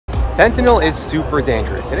Fentanyl is super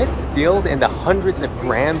dangerous, and it's dealed in the hundreds of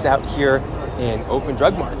grams out here in open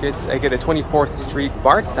drug markets. I get a 24th Street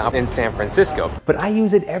BART stop in San Francisco. But I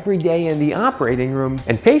use it every day in the operating room,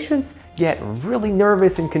 and patients get really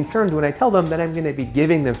nervous and concerned when I tell them that I'm going to be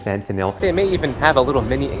giving them fentanyl. They may even have a little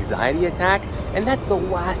mini anxiety attack, and that's the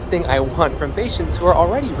last thing I want from patients who are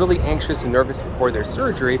already really anxious and nervous before their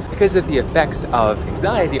surgery because of the effects of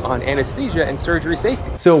anxiety on anesthesia and surgery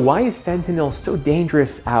safety. So why is fentanyl so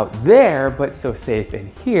dangerous out there but so safe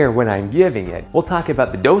in here when I'm giving it? We'll talk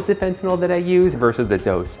about the dose of fentanyl that I use versus the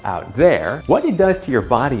dose out there, what it does to your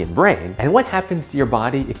body and brain, and what happens to your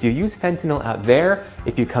body if you use fentanyl out there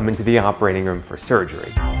if you come into the operating room for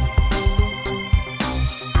surgery.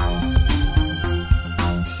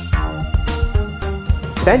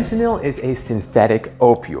 Fentanyl is a synthetic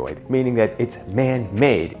opioid, meaning that it's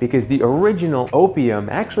man-made because the original opium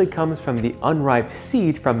actually comes from the unripe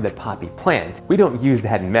seed from the poppy plant. We don't use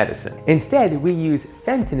that in medicine. Instead, we use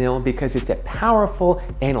fentanyl because it's a powerful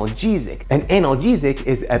analgesic. An analgesic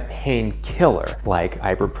is a painkiller, like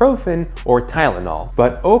ibuprofen or Tylenol.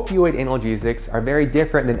 But opioid analgesics are very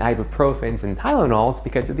different than ibuprofens and Tylenols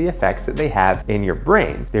because of the effects that they have in your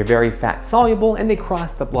brain. They're very fat-soluble and they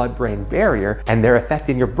cross the blood-brain barrier, and their effect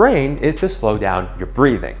in your brain is to slow down your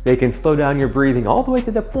breathing. They can slow down your breathing all the way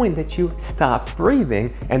to the point that you stop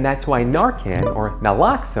breathing, and that's why Narcan or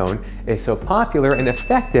naloxone is so popular and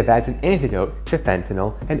effective as an antidote to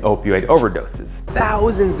fentanyl and opioid overdoses.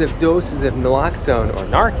 Thousands of doses of naloxone or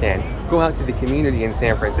Narcan go out to the community in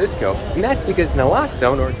San Francisco, and that's because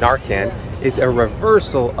naloxone or Narcan is a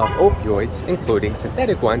reversal of opioids, including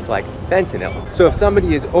synthetic ones like fentanyl. So if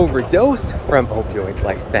somebody is overdosed from opioids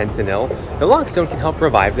like fentanyl, naloxone can help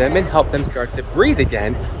revive them and help them start to breathe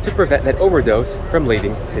again to prevent that overdose from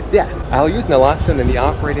leading to death. I'll use naloxone in the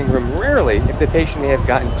operating room rarely if the patient may have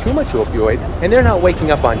gotten too much opioid and they're not waking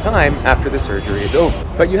up on time after the surgery is over.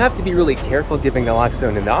 But you have to be really careful giving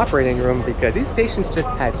naloxone in the operating room because these patients just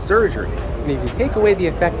had surgery. And if you take away the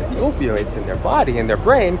effect of the opioids in their body and their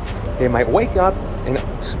brain, they might wake up in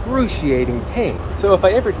excruciating pain. So if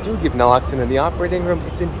I ever do give naloxone in the operating room,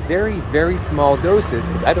 it's in very, very small doses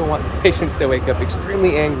because I don't want the patients to wake up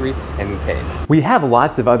extremely angry and in pain. We have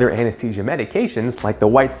lots of other anesthesia medications like the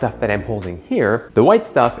white stuff that I'm holding here. The white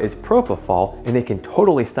stuff is propofol and it can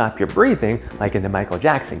totally stop your breathing like in the Michael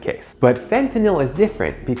Jackson case. But fentanyl is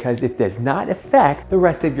different because it does not affect the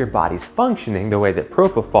rest of your body's functioning the way that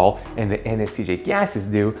propofol and the anesthesia gases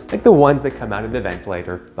do, like the ones that come out of the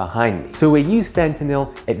ventilator behind me. So we use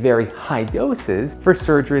fentanyl at very high doses for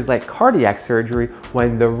surgeries like cardiac surgery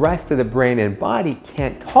when the rest of the brain and body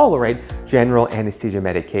can't tolerate general anesthesia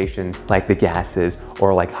medications like the gases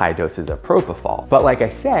or like high doses of propofol. But like I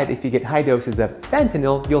said, if you get high doses of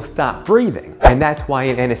fentanyl, you'll stop breathing. And that's why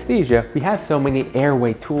in anesthesia, we have so many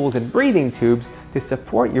airway tools and breathing tubes to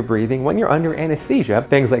support your breathing when you're under anesthesia.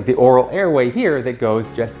 Things like the oral airway here that goes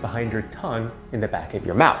just behind your tongue in the back of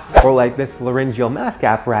your mouth. Or like this laryngeal mask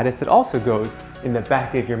apparatus that also goes in the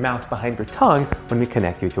back of your mouth behind your tongue when we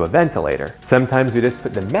connect you to a ventilator. Sometimes we just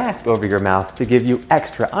put the mask over your mouth to give you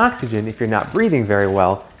extra oxygen if you're not breathing very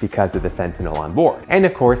well because of the fentanyl on board. And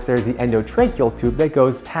of course, there's the endotracheal tube that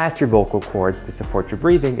goes past your vocal cords to support your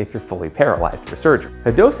breathing if you're fully paralyzed for surgery.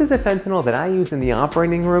 The doses of fentanyl that I use in the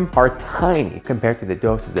operating room are tiny compared to the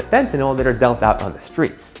doses of fentanyl that are dealt out on the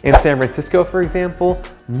streets. In San Francisco, for example,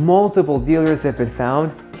 multiple dealers have been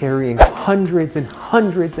found carrying hundreds and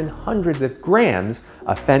hundreds and hundreds of grams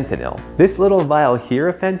of fentanyl. This little vial here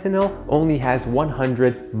of fentanyl only has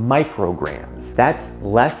 100 micrograms. That's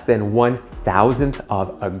less than 1/1000th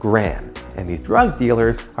of a gram. And these drug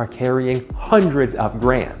dealers are carrying hundreds of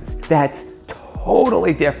grams. That's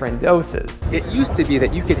totally different doses. It used to be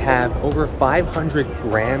that you could have over 500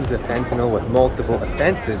 grams of fentanyl with multiple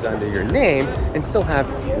offenses under your name and still have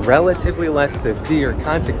relatively less severe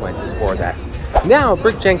consequences for that. Now,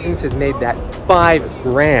 Brick Jenkins has made that 5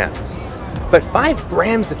 grams. But 5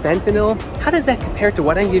 grams of fentanyl, how does that compare to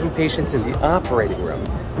what I'm giving patients in the operating room?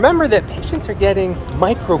 Remember that patients are getting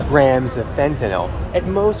micrograms of fentanyl. At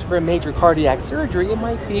most, for a major cardiac surgery, it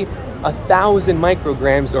might be 1,000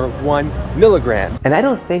 micrograms or 1 milligram. And I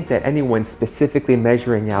don't think that anyone's specifically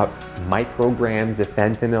measuring out micrograms of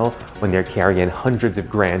fentanyl when they're carrying hundreds of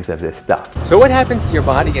grams of this stuff. So what happens to your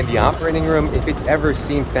body in the operating room if it's ever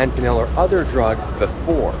seen fentanyl or other drugs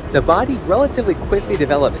before? The body relatively quickly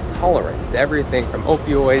develops tolerance to everything from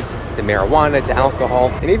opioids to marijuana to alcohol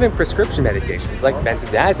and even prescription medications like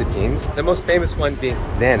benzodiazepines, the most famous one being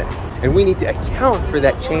Xanax. And we need to account for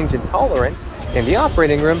that change in tolerance in the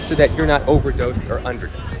operating room so that you're not overdosed or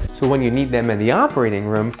underdosed. So when you need them in the operating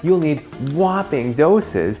room, you'll need whopping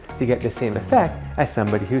doses to get the same effect as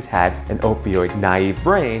somebody who's had an opioid naive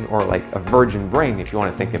brain, or like a virgin brain if you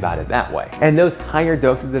want to think about it that way. And those higher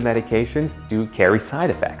doses of medications do carry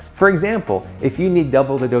side effects. For example, if you need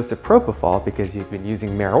double the dose of propofol because you've been using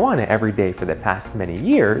marijuana every day for the past many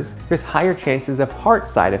years, there's higher chances of heart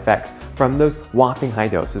side effects from those whopping high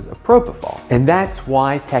doses of propofol. And that's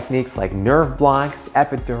why techniques like nerve blocks,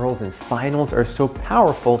 epidurals, and spinals are so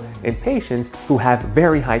powerful in patients who have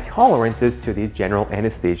very high tolerances to these general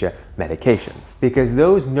anesthesia medications. Because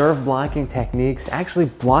those nerve blocking techniques actually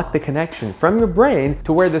block the connection from your brain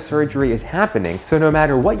to where the surgery is happening. So no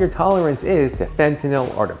matter what your tolerance is to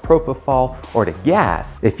fentanyl or to propofol or to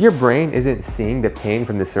gas, if your brain isn't seeing the pain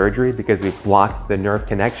from the surgery because we've blocked the nerve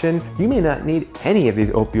connection, you may not need any of these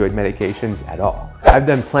opioid medications at all. I've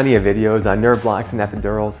done plenty of videos on nerve blocks and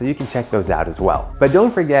epidurals, so you can check those out as well. But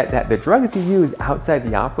don't forget that the drugs you use outside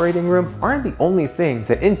the operating room aren't the only things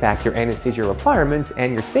that impact your anesthesia requirements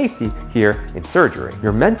and your safety here in surgery.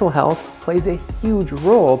 Your mental health plays a huge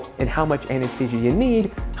role in how much anesthesia you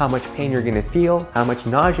need, how much pain you're going to feel, how much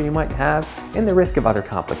nausea you might have, and the risk of other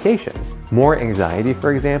complications. More anxiety,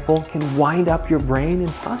 for example, can wind up your brain and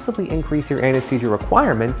possibly increase your anesthesia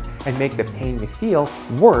requirements and make the pain you feel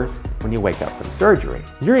worse when you wake up from surgery.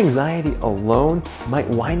 Your anxiety alone might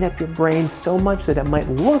wind up your brain so much that it might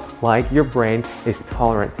look like your brain is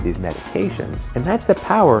tolerant to these medications. And that's the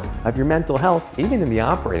power of your mental health, even in the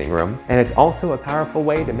operating room. And it's also a powerful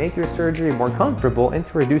way to make your surgery more comfortable and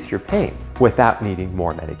to reduce your pain without needing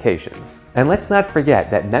more medications. And let's not forget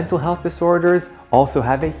that mental health disorders also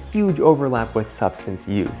have a huge overlap with substance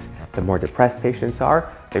use. The more depressed patients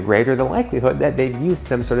are, the greater the likelihood that they've used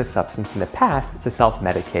some sort of substance in the past to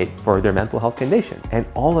self-medicate for their mental health condition. And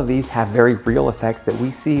all of these have very real effects that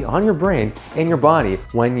we see on your brain and your body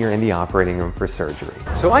when you're in the operating room for surgery.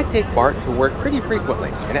 So I take Bart to work pretty frequently,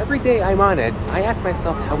 and every day I'm on it, I ask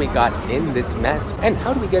myself how we got in this mess and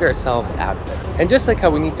how do we get ourselves out of it. And just like how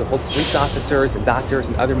we need to hold police officers and doctors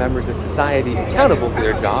and other members of society accountable for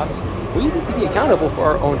their jobs, we need to be accountable for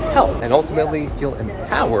our own health and ultimately feel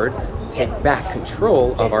empowered to take back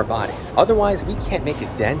control of our bodies. Otherwise, we can't make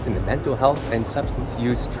a dent in the mental health and substance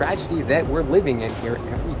use tragedy that we're living in here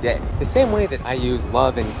every day. The same way that I use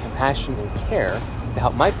love and compassion and care to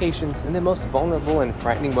help my patients in the most vulnerable and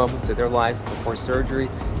frightening moments of their lives before surgery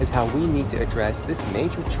is how we need to address this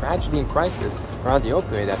major tragedy and crisis around the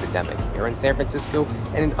opioid epidemic here in San Francisco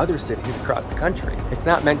and in other cities across the country. It's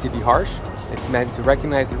not meant to be harsh, it's meant to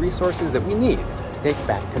recognize the resources that we need to take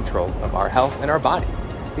back control of our health and our bodies,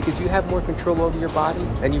 because you have more control over your body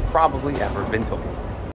than you've probably ever been told.